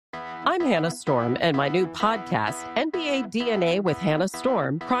I'm Hannah Storm, and my new podcast, NBA DNA with Hannah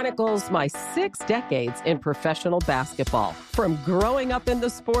Storm, chronicles my 6 decades in professional basketball. From growing up in the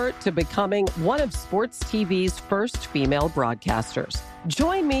sport to becoming one of sports TV's first female broadcasters.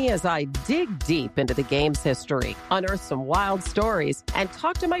 Join me as I dig deep into the game's history, unearth some wild stories, and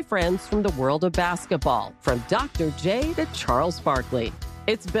talk to my friends from the world of basketball, from Dr. J to Charles Barkley.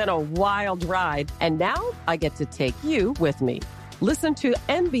 It's been a wild ride, and now I get to take you with me. Listen to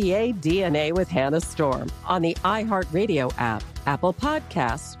NBA DNA with Hannah Storm on the iHeartRadio app, Apple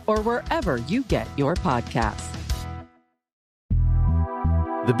Podcasts, or wherever you get your podcasts.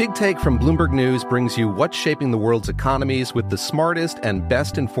 The Big Take from Bloomberg News brings you what's shaping the world's economies with the smartest and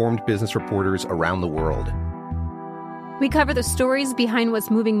best-informed business reporters around the world. We cover the stories behind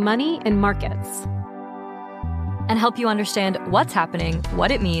what's moving money and markets, and help you understand what's happening, what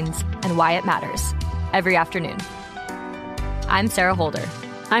it means, and why it matters every afternoon. I'm Sarah Holder.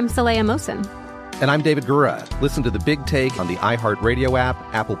 I'm Saleha Mohsin. And I'm David Gura. Listen to The Big Take on the iHeartRadio app,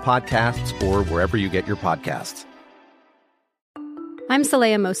 Apple Podcasts, or wherever you get your podcasts. I'm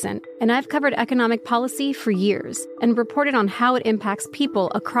Saleha Mohsin, and I've covered economic policy for years and reported on how it impacts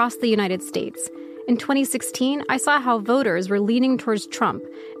people across the United States. In 2016, I saw how voters were leaning towards Trump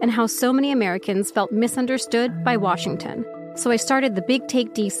and how so many Americans felt misunderstood by Washington. So I started The Big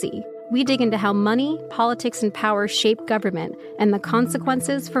Take DC. We dig into how money, politics, and power shape government and the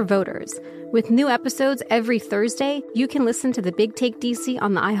consequences for voters. With new episodes every Thursday, you can listen to The Big Take DC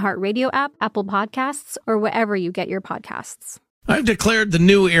on the iHeartRadio app, Apple Podcasts, or wherever you get your podcasts. I've declared the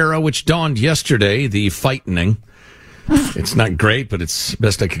new era, which dawned yesterday, the Fightening. It's not great, but it's the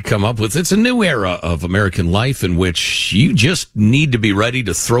best I could come up with. It's a new era of American life in which you just need to be ready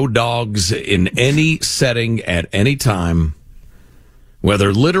to throw dogs in any setting at any time.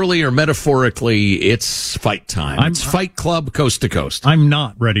 Whether literally or metaphorically, it's fight time. It's Fight Club coast to coast. I'm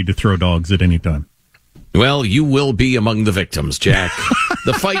not ready to throw dogs at any time. Well, you will be among the victims, Jack.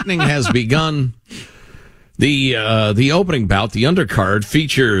 The Fightening has begun. The opening bout, the undercard,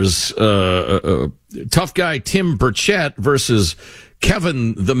 features tough guy Tim Burchett versus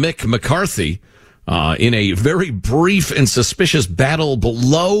Kevin the Mick McCarthy in a very brief and suspicious battle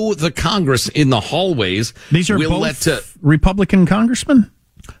below the Congress in the hallways. These are both Republican congressmen?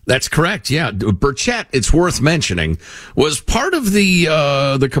 That's correct, yeah. Burchett, it's worth mentioning, was part of the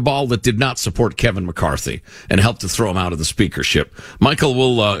cabal that did not support Kevin McCarthy and helped to throw him out of the speakership. Michael,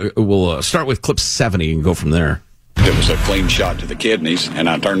 we'll start with clip 70 and go from there. It was a clean shot to the kidneys, and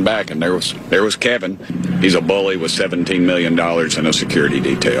I turned back, and there was Kevin. He's a bully with $17 million in a security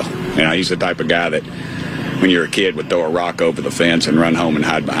detail. You know, he's the type of guy that, when you're a kid, would throw a rock over the fence and run home and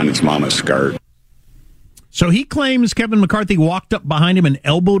hide behind his mama's skirt. So he claims Kevin McCarthy walked up behind him and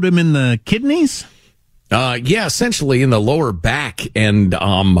elbowed him in the kidneys? Yeah, essentially in the lower back. And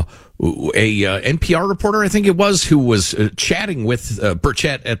a NPR reporter, I think it was, who was chatting with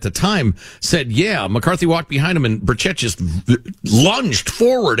Burchett at the time, said, yeah, McCarthy walked behind him and Burchett just lunged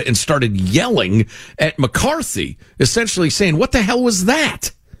forward and started yelling at McCarthy, essentially saying, what the hell was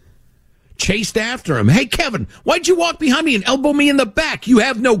that? Chased after him. Hey, Kevin, why'd you walk behind me and elbow me in the back? You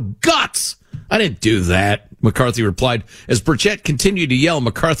have no guts. I didn't do that, McCarthy replied. As Burchett continued to yell,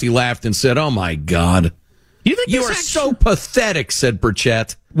 McCarthy laughed and said, oh, my God. You are so pathetic, said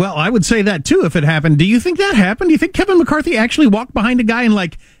Burchett. Well, I would say that, too, if it happened. Do you think that happened? Do you think Kevin McCarthy actually walked behind a guy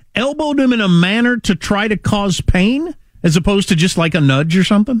and, elbowed him in a manner to try to cause pain, as opposed to just like a nudge or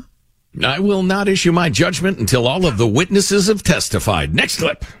something? I will not issue my judgment until all of the witnesses have testified. Next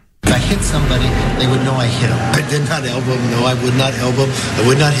clip. If I hit somebody, they would know I hit them. I did not elbow him. No, I would not elbow him. I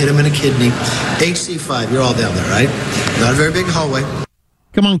would not hit him in a kidney. HC5, you're all down there, right? Not a very big hallway.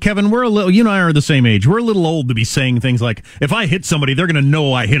 Come on, Kevin, you and I are the same age. We're a little old to be saying things like, if I hit somebody, they're going to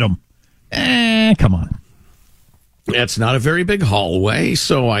know I hit them. Come on. That's not a very big hallway,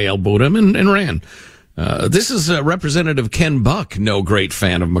 so I elbowed him and ran. This is Representative Ken Buck, no great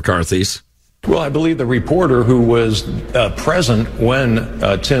fan of McCarthy's. Well, I believe the reporter who was present when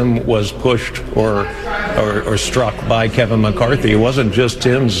Tim was pushed or struck by Kevin McCarthy, it wasn't just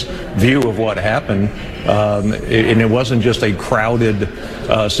Tim's view of what happened, and it wasn't just a crowded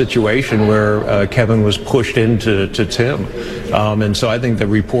situation where Kevin was pushed into Tim. And so I think the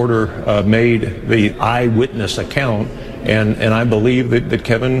reporter made the eyewitness account, and I believe that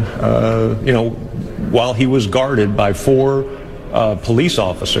Kevin, while he was guarded by 4 police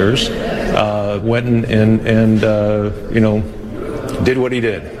officers, went and did what he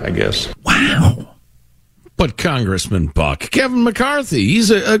did, I guess. Wow. But Congressman Buck, Kevin McCarthy, he's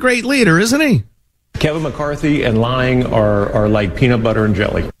a great leader, isn't he? Kevin McCarthy and lying are like peanut butter and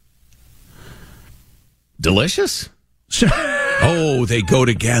jelly. Delicious? Oh, they go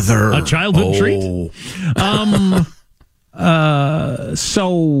together. A childhood treat.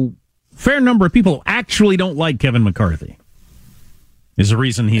 So, fair number of people actually don't like Kevin McCarthy. Is the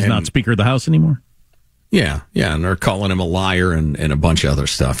reason he's not Speaker of the House anymore? Yeah, and they're calling him a liar and a bunch of other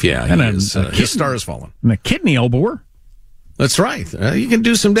stuff. Yeah, his star has fallen. And a kidney elbower. That's right. You can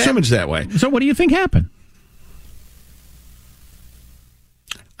do some damage that way. So what do you think happened?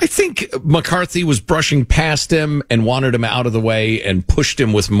 I think McCarthy was brushing past him and wanted him out of the way and pushed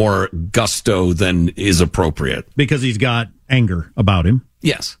him with more gusto than is appropriate. Because he's got anger about him.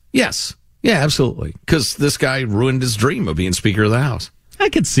 Yes. Yeah, absolutely. Because this guy ruined his dream of being Speaker of the House. I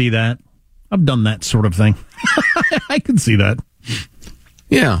could see that. I've done that sort of thing. I can see that.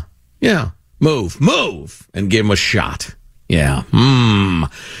 Yeah. Move, and give him a shot. Yeah.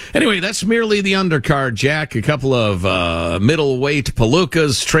 Anyway, that's merely the undercard, Jack. A couple of middleweight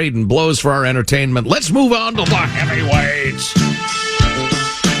palookas trading blows for our entertainment. Let's move on to the heavyweights.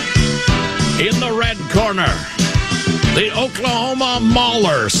 In the red corner, the Oklahoma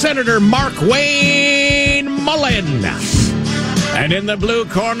Mauler, Senator Mark Wayne Mullen. And in the blue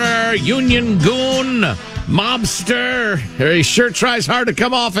corner, Union Goon, mobster. He sure tries hard to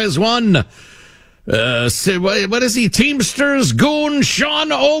come off as one. What is he? Teamsters Goon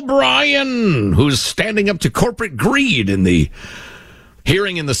Sean O'Brien, who's standing up to corporate greed in the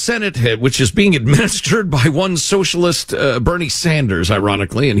hearing in the Senate, which is being administered by one socialist, Bernie Sanders,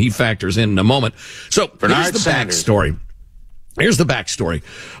 ironically, and he factors in a moment. So here's the backstory. Here's the backstory.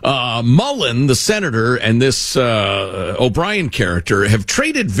 Mullen, the senator, and this O'Brien character have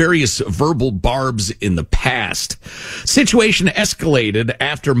traded various verbal barbs in the past. Situation escalated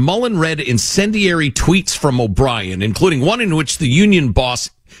after Mullen read incendiary tweets from O'Brien, including one in which the union boss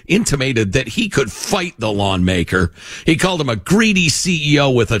intimated that he could fight the lawmaker. He called him a greedy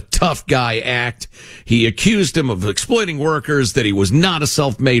CEO with a tough guy act. He accused him of exploiting workers, that he was not a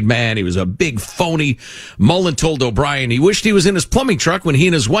self-made man. He was a big phony. Mullen told O'Brien he wished he was in his plumbing truck when he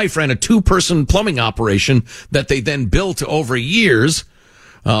and his wife ran a 2-person plumbing operation that they then built over years.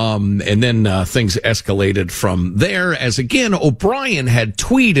 And then things escalated from there, as again O'Brien had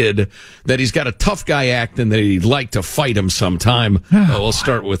tweeted that he's got a tough guy act and that he'd like to fight him sometime. We'll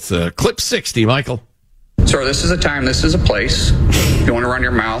start with clip 60, Michael. Sir, this is a time, this is a place. If you want to run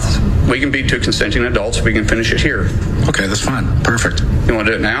your mouth, we can be 2 consenting adults. We can finish it here. Okay, that's fine. Perfect. You want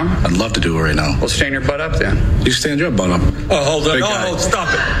to do it now? I'd love to do it right now. Well, stand your butt up then. You stand your butt up. Oh, hold on. No, stop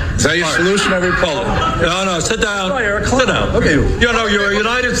it. Is that your solution every problem? No, sit down. Sit down. Okay. You know, you're a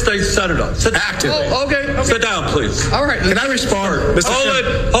United States Senator. Sit down. Active. Oh, okay. Sit down, please. All right. Can I respond?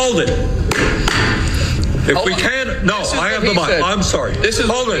 Hold it. If we can, no, I have the mic. I'm sorry. This is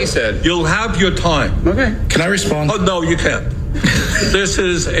what he said. You'll have your time. Okay. Can I respond? Oh, no, you can't. This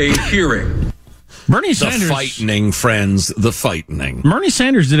is a hearing. Bernie Sanders, the Fightening, friends, the Fightening. Bernie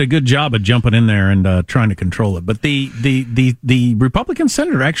Sanders did a good job of jumping in there and trying to control it. But the Republican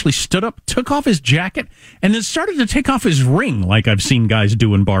senator actually stood up, took off his jacket, and then started to take off his ring, like I've seen guys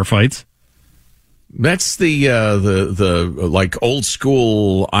do in bar fights. That's the like old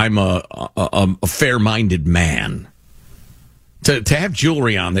school. I'm a fair-minded man. To have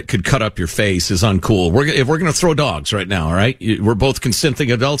jewelry on that could cut up your face is uncool. If we're going to throw dogs right now, all right? We're both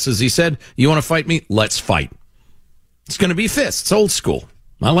consenting adults, as he said. You want to fight me? Let's fight. It's going to be fists. Old school.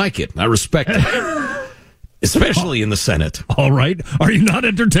 I like it. I respect it, especially in the Senate. All right. Are you not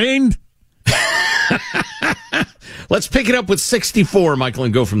entertained? Let's pick it up with 64, Michael,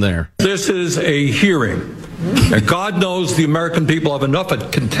 and go from there. This is a hearing. And God knows the American people have enough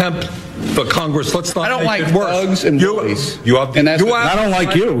contempt for Congress. Let's not make it worse. I don't like thugs and bullies. I don't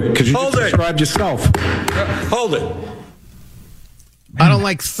like you, because you just described yourself. Hold it. I don't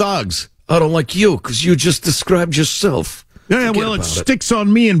like thugs. I don't like you, because you just described yourself. Yeah, well, it sticks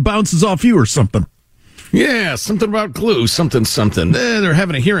on me and bounces off you or something. Yeah, something about glue, something. They're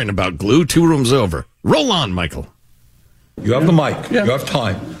having a hearing about glue 2 rooms over. Roll on, Michael. You have the mic. Yeah. You have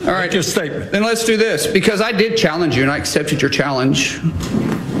time. All right. Make your statement. Then let's do this, because I did challenge you and I accepted your challenge,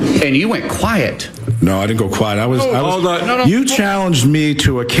 and you went quiet. No, I didn't go quiet. You challenged me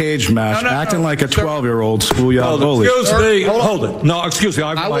to a cage match, acting like a 12-year-old schoolyard bully. Excuse me. Hold it. No, excuse me.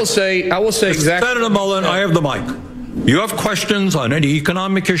 I will say exactly. Senator Mullen, I have the mic. You have questions on any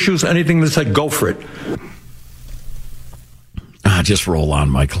economic issues, anything that said, go for it. Just roll on,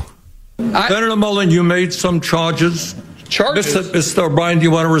 Michael. Senator Mullen, you made some charges. Mr. O'Brien, do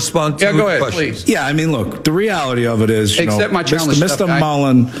you want to respond to go ahead, questions? please. Yeah, I mean, look, the reality of it is, my challenge, Mr.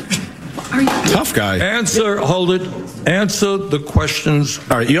 Mullen, tough guy. Hold it. Answer the questions.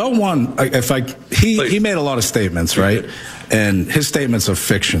 All right, y'all won. He made a lot of statements, right? And his statements are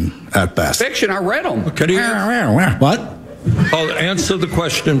fiction at best. Fiction? I read them. What? I'll answer the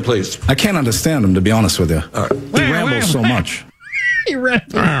question, please. I can't understand him, to be honest with you. All right. He rambles so much. He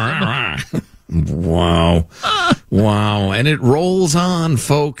rambles. Wow. Wow. And it rolls on,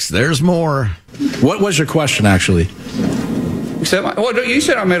 folks. There's more. What was your question, actually? You said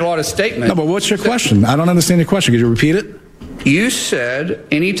I made a lot of statements. No, but what's your question? I don't understand your question. Could you repeat it? You said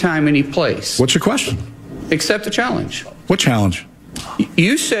anytime, any place. What's your question? Accept the challenge. What challenge?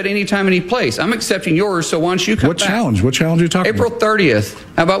 You said anytime, any place. I'm accepting yours, so why don't you come What back? challenge? What challenge are you talking April about? 30th.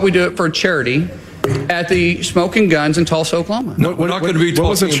 How about we do it for a charity at the Smoking Guns in Tulsa, Oklahoma? No, we're not going to be what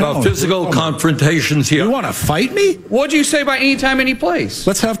was the talking about challenge? physical confrontations here. You want to fight me? What'd you say by anytime, any place?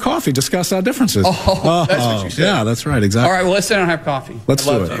 Let's have coffee, discuss our differences. That's what you said. Yeah, that's right, exactly. All right, well, let's sit down and have coffee. Let's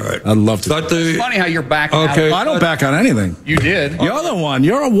do it. All right. I'd love to. It's funny how you're backing out. Okay. I don't back on anything. You did. You're the one.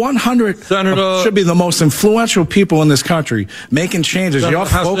 You're a 100. Senator, should be the most influential people in this country making changes. Senator You're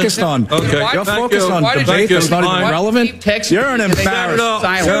focused on. Okay. You're Thank focused you. on Why did debate you- that's not Why- even relevant. You're an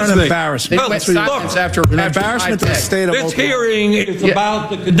embarrassment. You're an embarrassment. They went That's what you- silence after You're an embarrassment to the state of this Oklahoma. hearing is about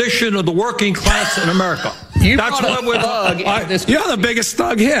the condition of the working class in America. That's what we're talking about. You're the biggest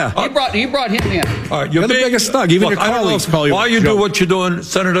thug here. You brought him in. All right, You're the biggest thug. Even your I don't know colleagues call you why a you do joke. what you're doing,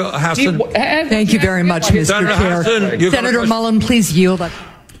 Senator Hassan. Thank you very much, Mr. Senator Chair. Hassan, you got a Senator question? Mullen, please yield.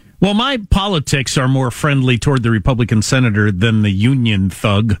 Well, my politics are more friendly toward the Republican senator than the union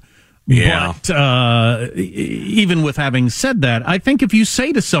thug. Yeah. But even with having said that, I think if you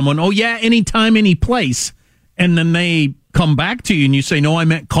say to someone, oh, yeah, anytime, any place, and then they come back to you and you say, no, I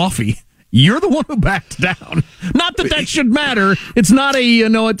meant coffee, you're the one who backed down. Not that should matter. It's not a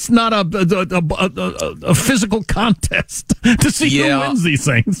physical contest to see who wins these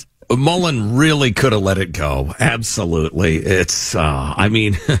things. Mullen really could have let it go. Absolutely. It's,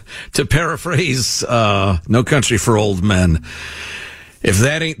 to paraphrase No Country for Old Men, if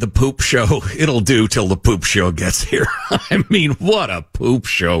that ain't the poop show, it'll do till the poop show gets here. I mean, what a poop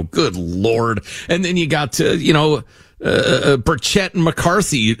show. Good Lord. And then you got to, Burchett and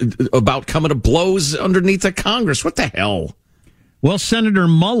McCarthy about coming to blows underneath the Congress. What the hell? Well, Senator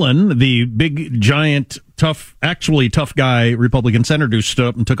Mullen, the big, giant, tough guy Republican senator who stood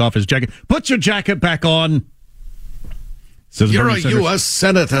up and took off his jacket. Put your jacket back on. Says You're Bernie a Sanders. U.S.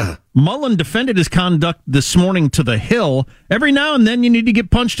 Senator. Mullen defended his conduct this morning to the Hill. Every now and then you need to get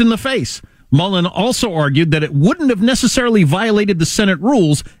punched in the face. Mullen also argued that it wouldn't have necessarily violated the Senate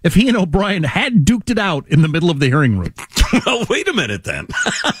rules if he and O'Brien had duked it out in the middle of the hearing room. Well, wait a minute then.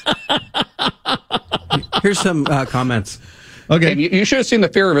 Here's some comments. Okay, you should have seen the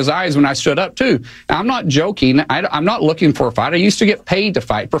fear of his eyes when I stood up, too. I'm not joking. I'm not looking for a fight. I used to get paid to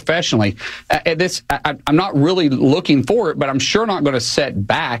fight professionally. I'm not really looking for it, but I'm sure not going to sit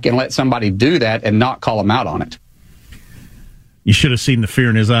back and let somebody do that and not call him out on it. You should have seen the fear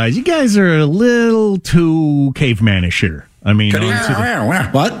in his eyes. You guys are a little too cavemanish here. I mean,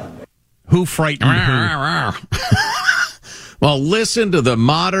 what? Who frightened who? Well, listen to the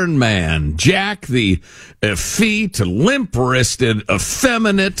modern man, Jack, the effete, limp-wristed,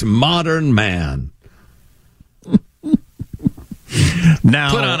 effeminate modern man.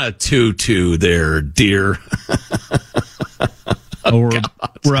 Now, put on a tutu there, dear. We're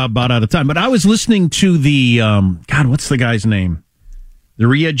about out of time. But I was listening to the what's the guy's name? The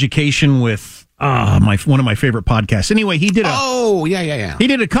Re-Education with one of my favorite podcasts. Anyway, he did He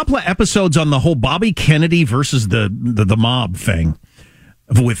did a couple of episodes on the whole Bobby Kennedy versus the mob thing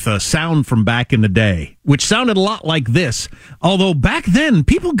with sound from back in the day, which sounded a lot like this. Although back then,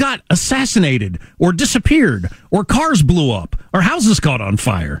 people got assassinated or disappeared or cars blew up or houses caught on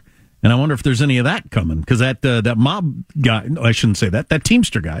fire. And I wonder if there's any of that coming, because that mob guy, I shouldn't say that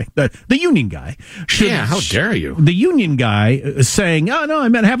Teamster guy, the union guy. How dare you? The union guy is saying, oh, no, I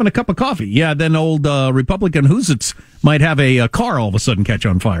meant having a cup of coffee. Yeah, then old Republican Hoosits might have a car all of a sudden catch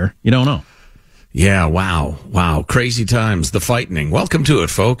on fire. You don't know. Yeah, wow. Crazy times, the Fightening. Welcome to it,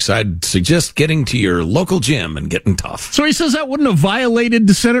 folks. I'd suggest getting to your local gym and getting tough. So he says that wouldn't have violated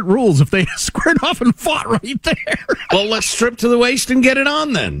the Senate rules if they squared off and fought right there. Well, let's strip to the waist and get it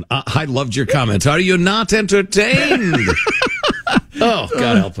on then. I loved your comments. Are you not entertained? Oh,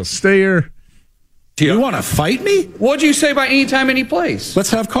 God help us. Stay here. You want to fight me? What'd you say by anytime, any place?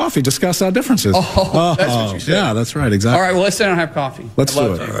 Let's have coffee, discuss our differences. That's what you said. Yeah, that's right, exactly. All right, well, let's sit down and have coffee. Let's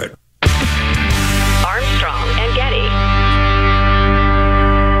do it. All right. Armstrong and Getty.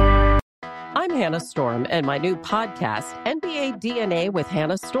 I'm Hannah Storm, and my new podcast, NBA DNA with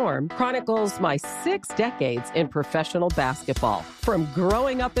Hannah Storm, chronicles my 6 decades in professional basketball. From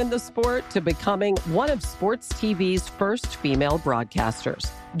growing up in the sport to becoming one of sports TV's first female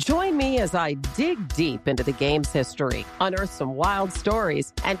broadcasters. Join me as I dig deep into the game's history, unearth some wild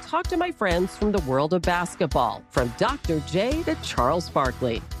stories, and talk to my friends from the world of basketball, from Dr. J to Charles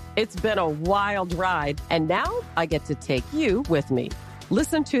Barkley. It's been a wild ride, and now I get to take you with me.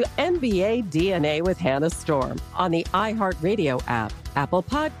 Listen to NBA DNA with Hannah Storm on the iHeartRadio app, Apple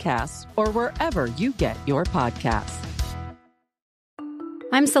Podcasts, or wherever you get your podcasts.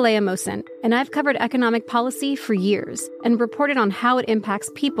 I'm Saleha Mohsin, and I've covered economic policy for years and reported on how it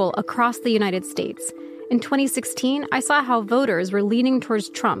impacts people across the United States. In 2016, I saw how voters were leaning towards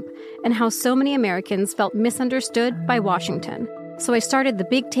Trump and how so many Americans felt misunderstood by Washington. So I started The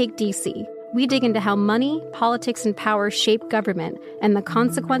Big Take DC. We dig into how money, politics, and power shape government and the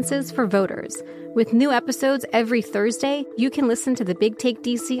consequences for voters. With new episodes every Thursday, you can listen to The Big Take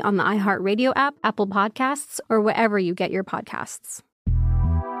DC on the iHeartRadio app, Apple Podcasts, or wherever you get your podcasts.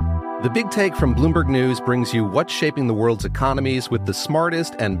 The Big Take from Bloomberg News brings you what's shaping the world's economies with the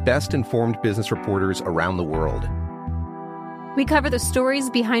smartest and best-informed business reporters around the world. We cover the stories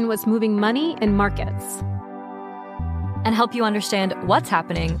behind what's moving money and markets, and help you understand what's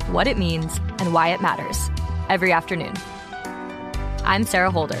happening, what it means, and why it matters every afternoon. I'm Sarah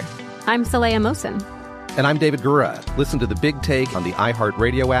Holder. I'm Saleha Mohsin. And I'm David Gura. Listen to The Big Take on the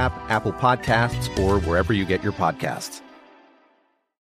iHeartRadio app, Apple Podcasts, or wherever you get your podcasts.